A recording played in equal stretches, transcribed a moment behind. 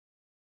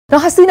Now,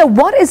 Hasina,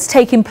 what is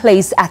taking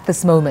place at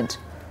this moment?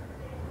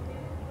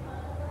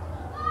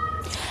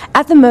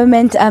 At the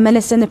moment,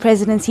 Minister in the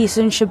Presidency,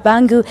 Susan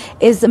Shabangu,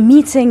 is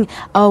meeting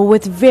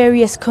with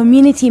various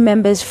community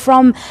members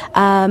from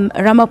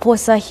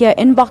Ramaphosa here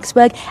in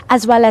Boksburg,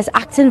 as well as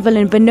Actonville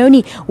and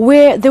Benoni,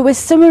 where there were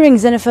simmering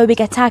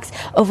xenophobic attacks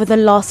over the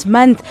last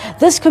month.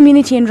 This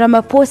community in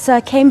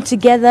Ramaphosa came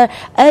together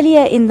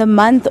earlier in the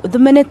month, the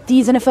minute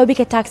the xenophobic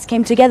attacks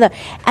came together,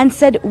 and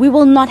said, we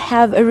will not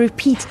have a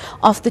repeat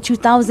of the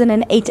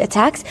 2008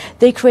 attacks.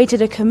 They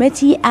created a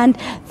committee and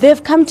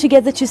they've come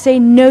together to say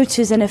no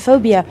to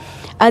xenophobia.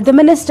 The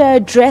minister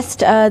addressed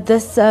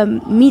this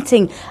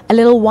meeting a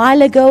little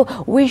while ago,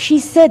 where she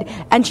said,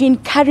 and she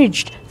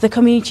encouraged the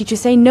community to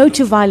say no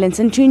to violence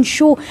and to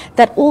ensure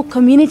that all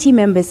community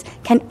members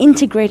can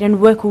integrate and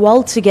work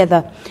well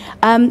together.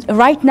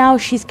 Right now,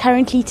 she's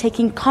currently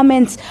taking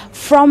comments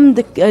from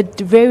the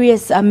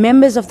various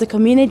members of the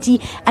community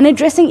and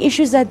addressing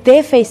issues that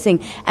they're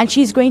facing. And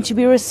she's going to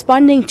be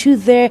responding to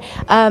their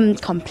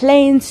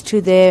complaints, to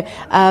their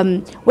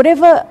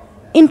whatever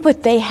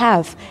input they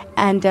have,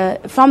 and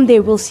from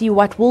there we'll see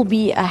what will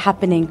be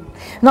happening.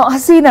 Now,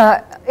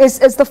 Hasina,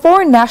 is the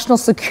foreign national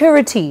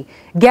security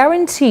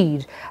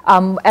guaranteed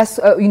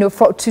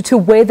to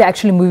where they're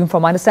actually moving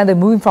from? I understand they're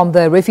moving from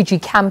the refugee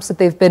camps that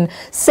they've been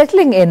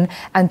settling in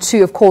and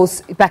to, of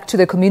course, back to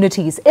their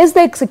communities. Is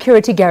there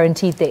security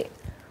guaranteed there?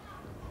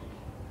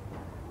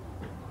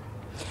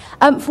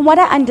 From what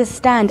I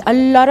understand, a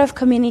lot of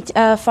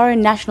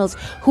foreign nationals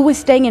who were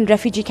staying in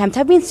refugee camps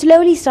have been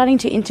slowly starting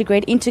to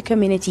integrate into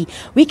community.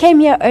 We came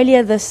here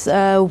earlier this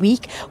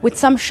week with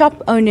some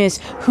shop owners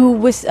who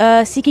was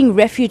seeking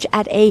refuge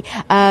at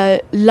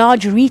a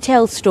large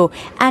retail store,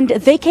 and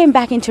they came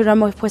back into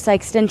Ramaphosa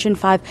Extension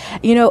 5,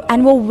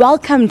 and were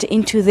welcomed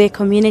into their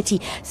community.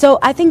 So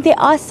I think there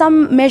are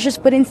some measures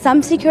put in,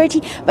 some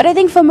security, but I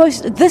think for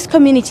this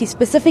community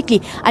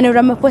specifically, I know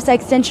Ramaphosa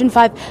Extension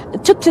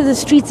 5 took to the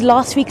streets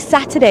last week,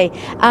 Saturday,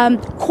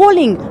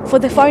 calling for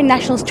the foreign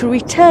nationals to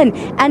return,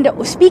 and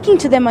speaking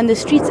to them on the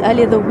streets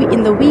earlier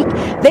in the week,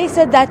 they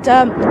said that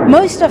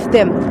most of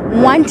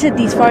them wanted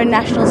these foreign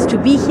nationals to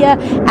be here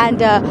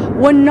and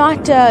were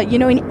not,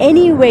 in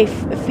any way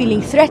feeling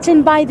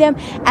threatened by them,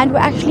 and were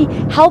actually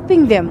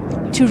helping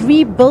them to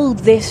rebuild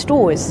their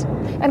stores.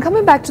 And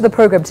coming back to the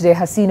program today,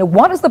 Hasina,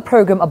 what is the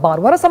program about?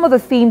 What are some of the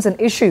themes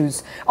and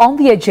issues on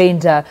the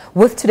agenda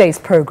with today's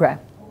program?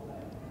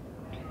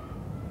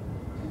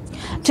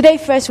 Today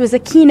first was a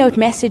keynote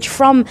message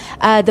from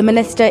the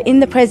Minister in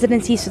the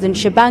Presidency, Susan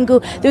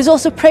Shabangu. There was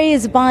also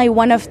prayers by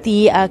one of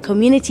the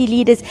community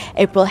leaders,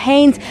 April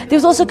Haynes. There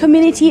was also the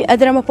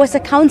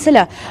Ramaphosa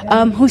councillor,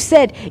 who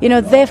said,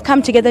 they've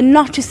come together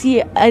not to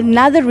see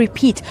another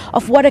repeat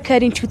of what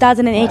occurred in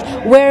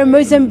 2008, where a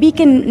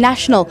Mozambican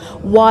national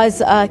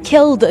was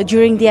killed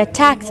during the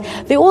attacks.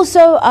 They're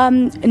also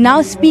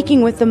now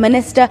speaking with the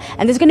Minister,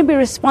 and there's going to be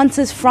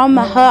responses from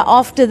her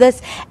after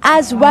this,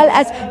 as well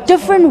as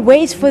different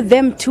ways for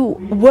them to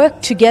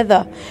work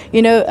together,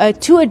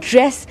 to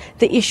address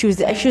the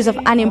issues of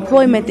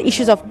unemployment, the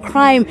issues of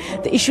crime,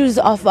 the issues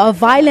of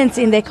violence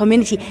in their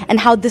community, and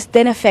how this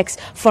then affects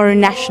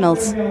foreign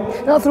nationals.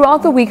 Now,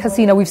 throughout the week,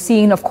 Hasina, we've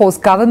seen, of course,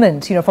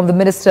 government, from the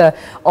Minister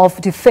of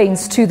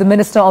Defence to the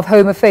Minister of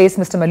Home Affairs,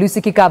 Mr.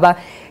 Malusi Kigaba,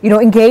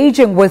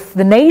 engaging with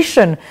the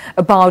nation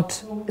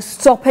about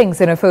stopping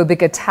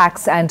xenophobic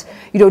attacks and,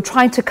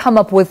 trying to come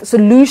up with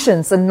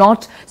solutions and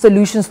not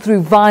solutions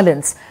through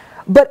violence.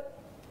 But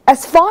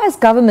as far as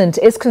government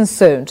is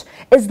concerned,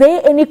 is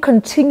there any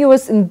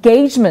continuous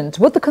engagement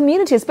with the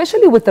community,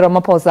 especially with the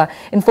Ramaphosa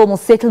informal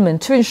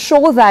settlement, to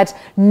ensure that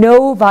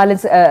no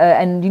violence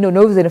and no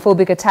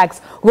xenophobic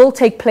attacks will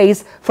take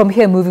place from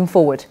here moving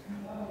forward?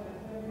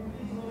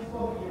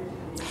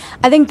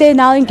 I think they're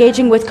now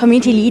engaging with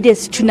community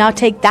leaders to now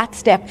take that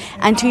step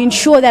and to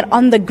ensure that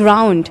on the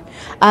ground,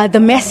 the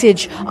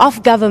message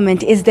of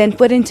government is then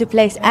put into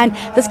place. And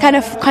this kind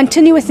of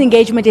continuous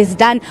engagement is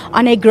done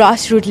on a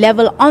grassroots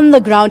level on the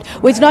ground,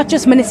 where it's not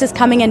just ministers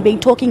coming and being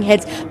talking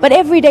heads, but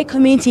everyday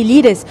community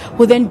leaders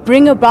who then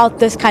bring about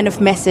this kind of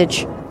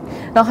message.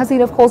 Now,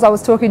 Hasina, of course, I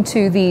was talking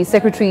to the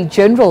Secretary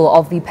General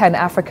of the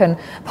Pan-African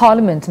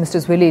Parliament,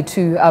 Mr. Zweli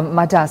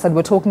Madas, and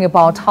we're talking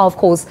about how, of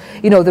course,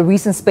 the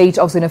recent spate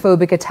of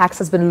xenophobic attacks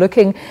has been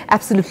looking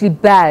absolutely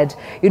bad,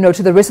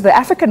 to the rest of the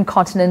African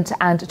continent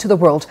and to the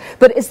world.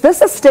 But is this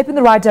a step in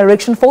the right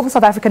direction for the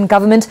South African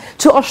government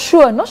to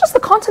assure not just the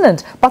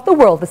continent, but the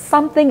world that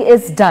something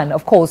is done,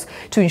 of course,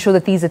 to ensure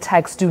that these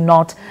attacks do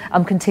not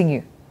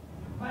continue?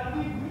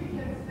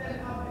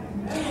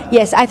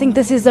 Yes, I think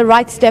this is the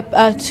right step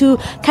to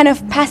kind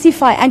of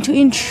pacify and to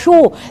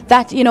ensure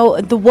that,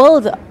 the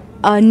world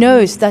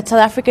knows that South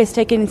Africa is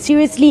taken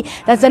seriously,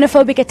 that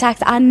xenophobic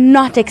attacks are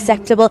not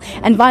acceptable,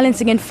 and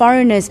violence against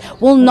foreigners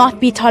will not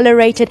be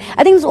tolerated.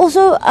 I think it's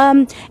also,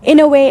 in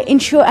a way,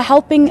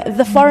 helping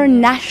the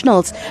foreign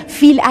nationals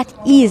feel at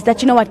ease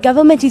that, you know what,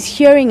 government is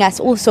hearing us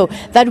also,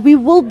 that we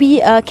will be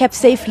kept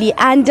safely,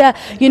 and,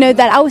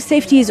 that our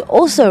safety is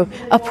also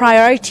a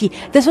priority.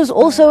 This was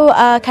also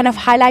kind of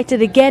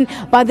highlighted again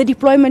by the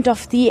deployment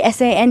of the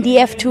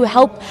SANDF to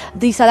help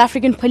the South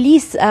African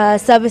police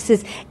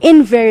services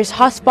in various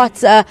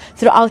hotspots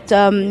throughout,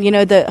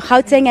 the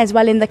Gauteng as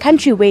well in the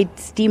country where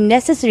it's deemed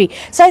necessary.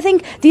 So I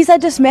think these are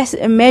just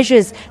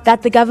measures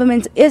that the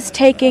government is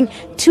taking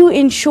to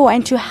ensure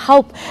and to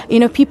help,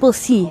 people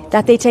see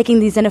that they're taking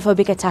these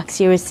xenophobic attacks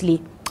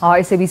seriously. Our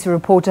SABC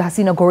reporter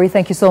Hasina Gori,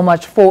 thank you so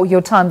much for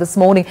your time this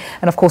morning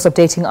and, of course,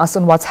 updating us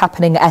on what's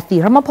happening at the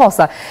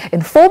Ramaphosa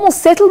informal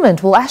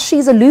settlement. Well, as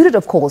she's alluded,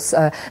 of course,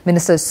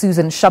 Minister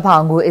Susan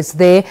Shabangu is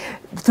there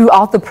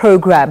throughout the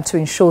program to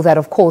ensure that,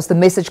 of course, the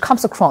message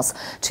comes across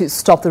to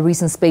stop the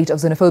recent spate of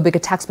xenophobic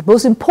attacks, but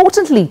most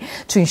importantly,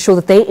 to ensure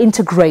that they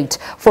integrate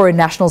foreign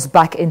nationals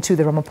back into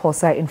the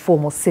Ramaphosa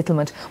informal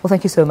settlement. Well,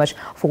 thank you so much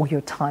for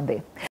your time there.